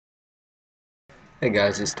Hey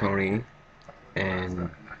guys, it's Tony, and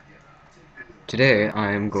today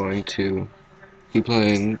I am going to be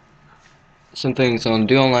playing some things on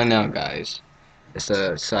Do Online Now, guys. It's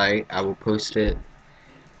a site. I will post it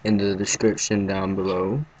in the description down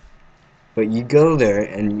below. But you go there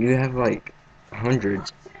and you have like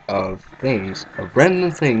hundreds of things, of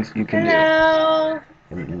random things you can Hello.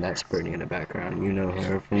 do. And that's Brittany in the background. You know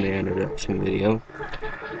her from the introduction video.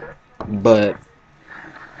 But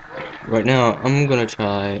right now, I'm gonna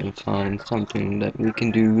try and find something that we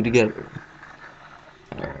can do together.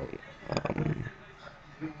 Alright,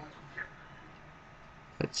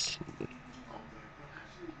 let's see.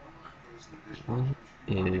 What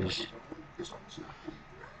is...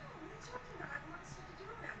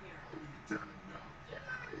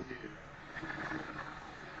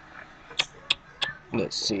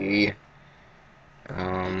 Let's see.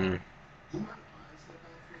 Um,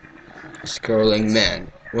 Scrolling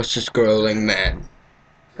man. What's the scrolling man?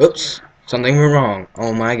 Oops, something went wrong.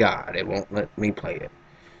 Oh my god, it won't let me play it.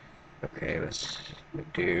 Okay, let's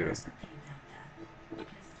do...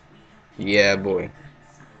 Yeah, boy.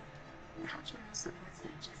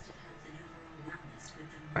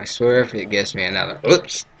 I swear if it gives me another...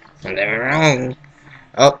 Oops, something went wrong.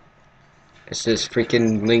 Oh, it says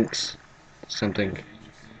freaking links. Something.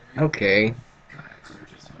 Okay.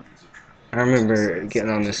 I remember getting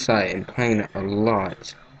on this site and playing a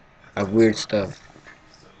lot of weird stuff.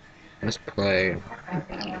 Let's play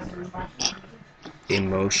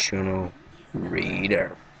Emotional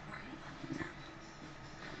Reader.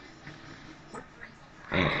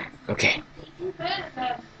 Okay,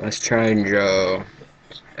 let's try and draw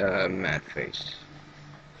a mad face.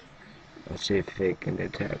 Let's see if it can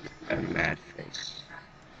detect a mad face.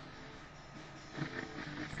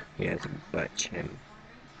 He has a butt chin.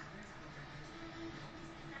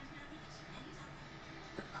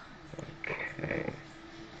 Okay.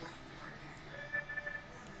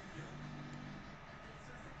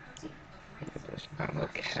 It does not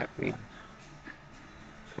look happy.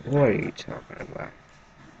 What are you talking about?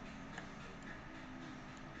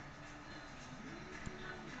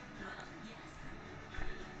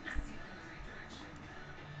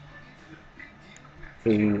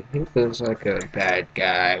 He looks like a bad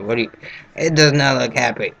guy. What do you... It does not look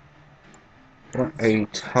happy. What are you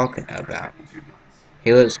talking about?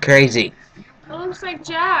 He looks crazy. It looks like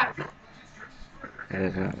Jack. That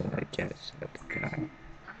does not look like Jacksepticeye.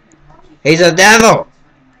 He's a devil!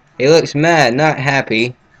 He looks mad, not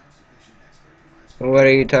happy. What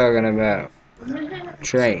are you talking about? I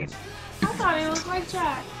Train. thought he looked like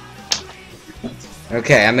Jack.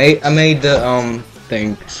 Okay, I made the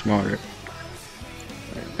thing smarter.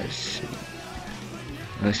 Let's see.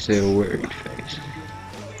 Let's do a worried face.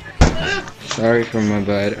 Sorry for my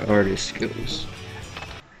bad artist skills.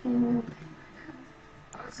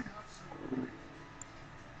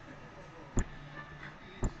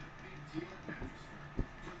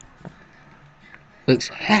 Looks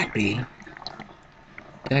happy.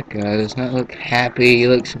 That guy does not look happy. He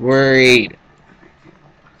looks worried.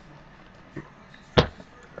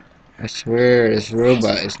 I swear, this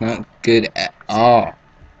robot is not good at all.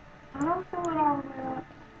 I don't feel it all the way up.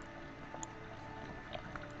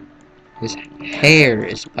 His hair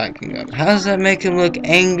is spiking up. How does that make him look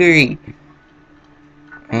angry?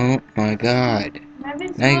 Oh my god. Maybe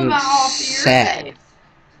it's Now he all looks about all to your sad. face.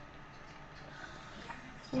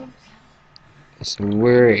 It's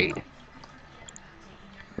worried.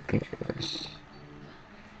 Okay,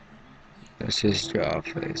 let's just draw a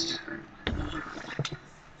face.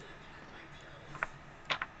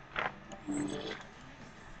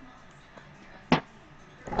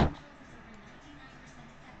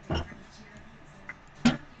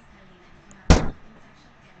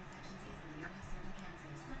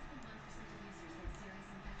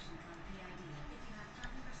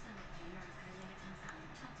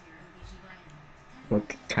 What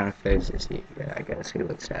kind of face is he? Yeah, I guess he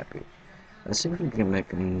looks happy. Let's see if we can make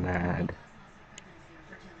him mad.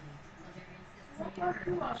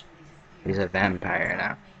 He's a vampire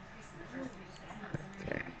now.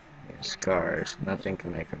 Okay. He has scars. Nothing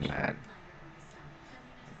can make him mad.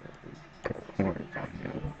 Put horns on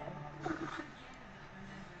him.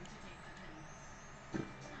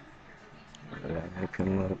 Will that make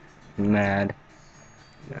him look mad?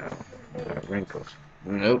 No. Wrinkles.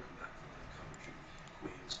 Nope.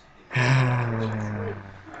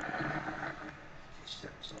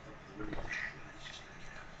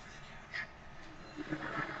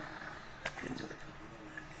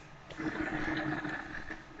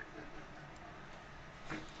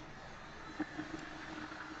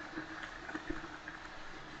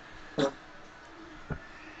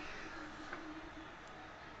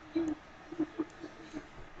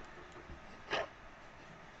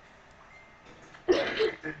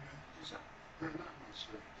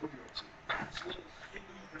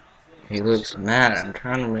 He looks mad. I'm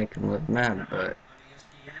trying to make him look mad, but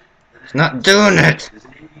he's not doing it.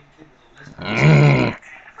 Mm.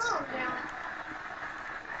 Calm down.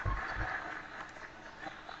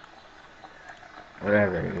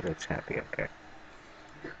 Whatever, he looks happy, okay.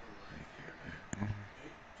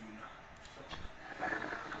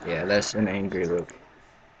 Yeah, that's an angry look.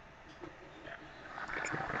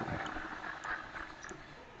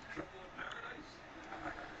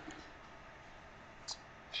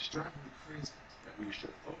 She's driving me crazy. Maybe you should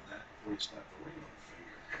have thought that before you slapped the ring on her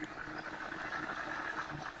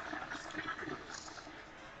finger.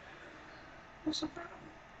 What's the problem?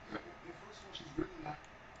 Well, first of all, she's really not.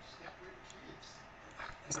 She's got great kids.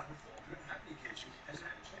 That's not her fault. She doesn't have any kids. She hasn't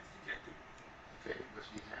had a chance to get to it with them. Okay, but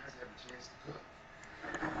she has had a chance to cook.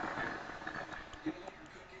 You don't like her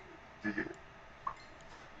cooking? Do you?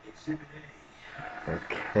 Exhibit A.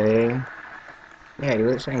 Okay. Yeah, he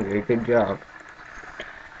looks angry. Good job.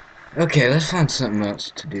 Okay, let's find something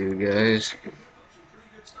else to do, guys.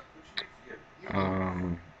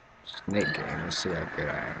 Snake game. Let's see how good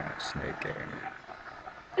I am at snake game.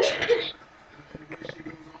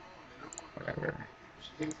 Whatever.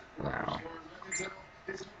 Wow.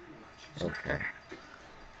 Okay.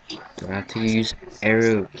 Do I have to use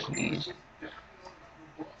arrow keys?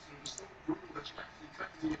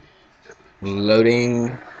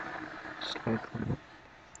 Loading. I'm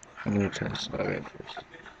gonna try to slow it first.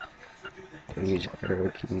 Use arrow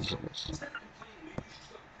keys.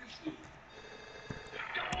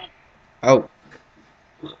 Oh,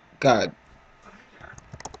 God.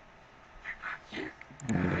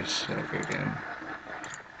 Let me start again.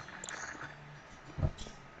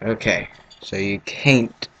 Okay, so you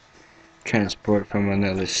can't transport from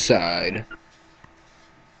another side.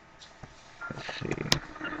 Let's see.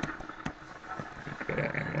 Good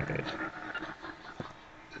at it.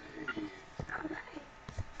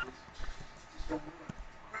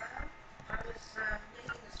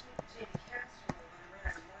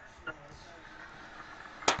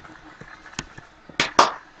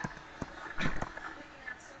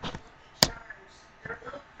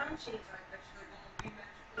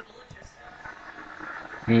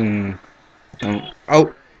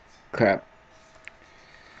 Oh, crap.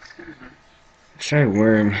 Let's try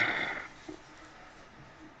worm.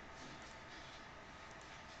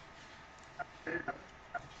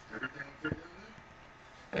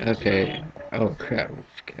 Okay. Oh, crap.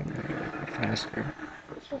 It's getting faster.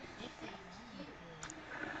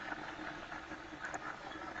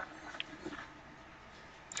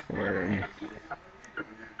 Worm.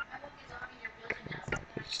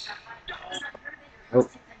 Oh,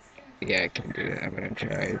 yeah, I can do it. I'm gonna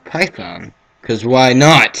try Python. Cause why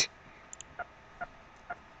not?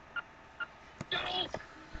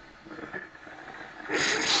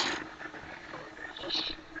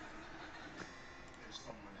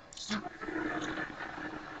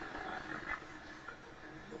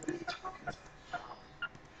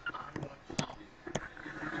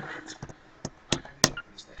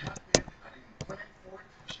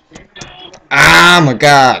 Ah, my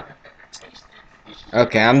God.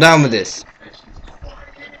 Okay, I'm done with this.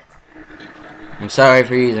 I'm sorry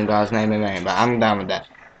for using God's name in vain, but I'm done with that.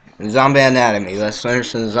 Zombie Anatomy. Let's finish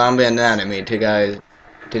some Zombie Anatomy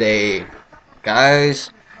today.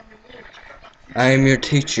 Guys, I am your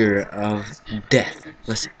teacher of death.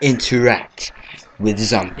 Let's interact with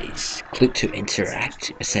zombies. Click to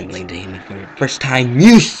interact. Assembling the human for first time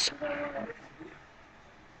use.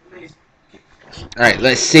 Alright,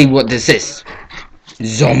 let's see what this is.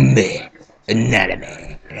 Zombie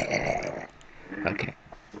Anatomy. Okay.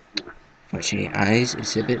 Functioning eyes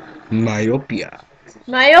exhibit myopia.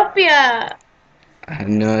 Myopia. I have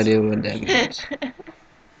no idea what that means.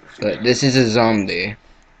 But this is a zombie.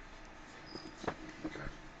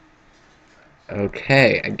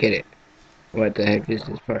 Okay, I get it. What the heck is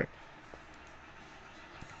this part?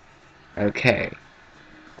 Okay.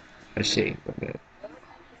 Let's see.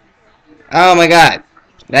 Oh my God!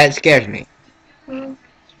 That scares me.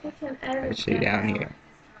 Let's see down here.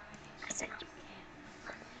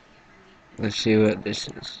 Let's see what this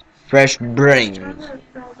is. Fresh brains.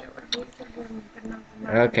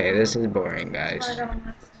 Okay, this is boring, guys.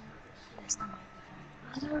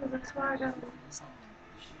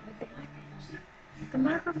 The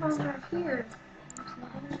microphone's right here.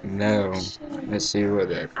 No. Let's see what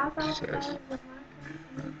that says.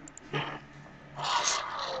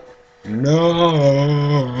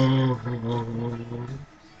 No.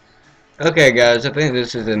 Okay, guys, I think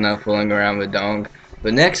this is enough fooling around with Dong.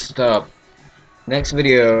 But next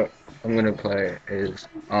video I'm gonna play is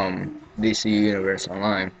DC Universe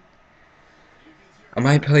Online. I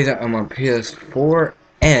might play that on my PS4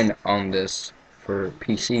 and on this for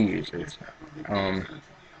PC users. I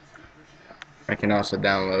can also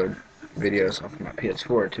download videos off my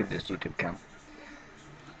PS4 to this YouTube account,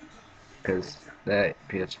 because that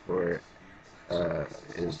PS4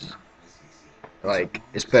 is like,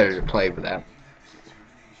 it's better to play with that.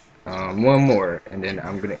 One more, and then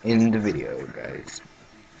I'm gonna end the video, guys.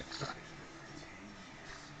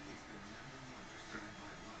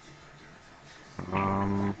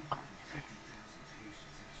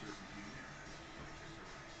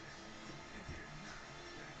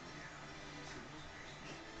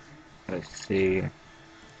 Let's see.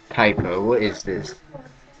 Typo, what is this?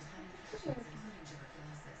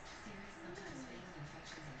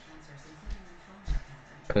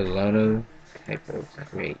 Colono typo,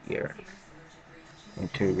 create your,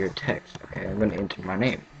 enter your text. Okay, I'm gonna enter my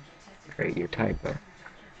name. Create your typo.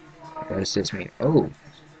 What does this mean? Oh.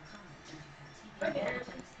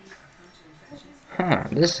 Huh,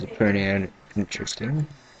 this is pretty interesting.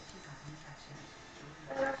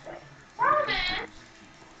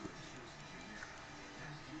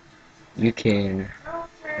 You can,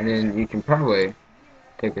 and then you can probably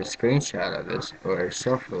take a screenshot of this or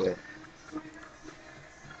shuffle it.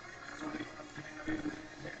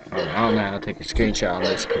 I don't know how to take a screenshot on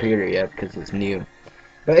this computer yet because it's new.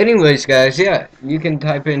 But anyways, guys, yeah, you can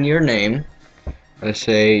type in your name. Let's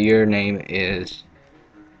say your name is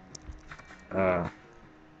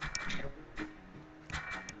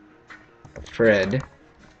Fred.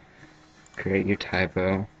 Create your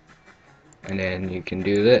typo, and then you can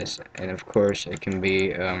do this. And of course, it can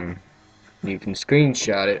be you can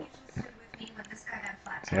screenshot it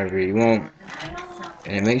however you want,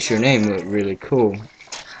 and it makes your name look really cool in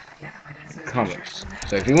comics.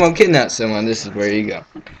 So if you want to kidnap someone, this is where you go.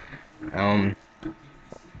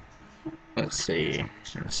 Let's see,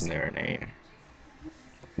 what's their name?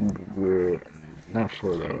 Not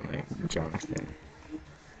for their name, Jonathan.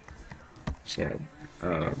 Said,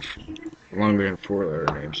 longer than 4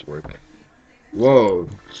 letter names work. Whoa,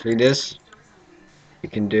 see this? You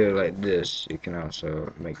can do it like this. You can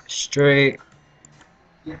also make it straight,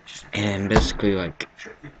 and basically like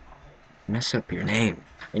mess up your name,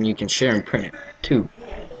 and you can share and print it too.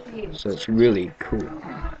 So it's really cool.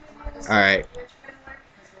 Alright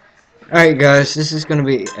guys, this is gonna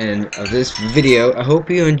be the end of this video. I hope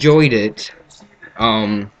you enjoyed it.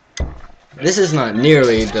 This is not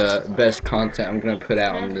nearly the best content I'm gonna put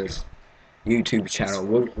out on this YouTube channel.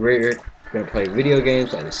 We're gonna play video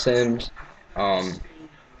games like The Sims. I'm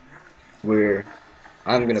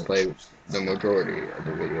gonna play the majority of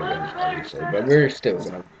the video games, obviously, but we're still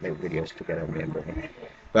gonna make videos together, me and Brittany.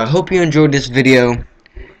 But I hope you enjoyed this video,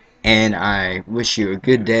 and I wish you a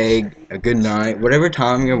good day, a good night, whatever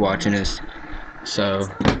time you're watching this. So,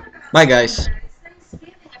 bye guys.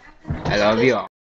 I love you all.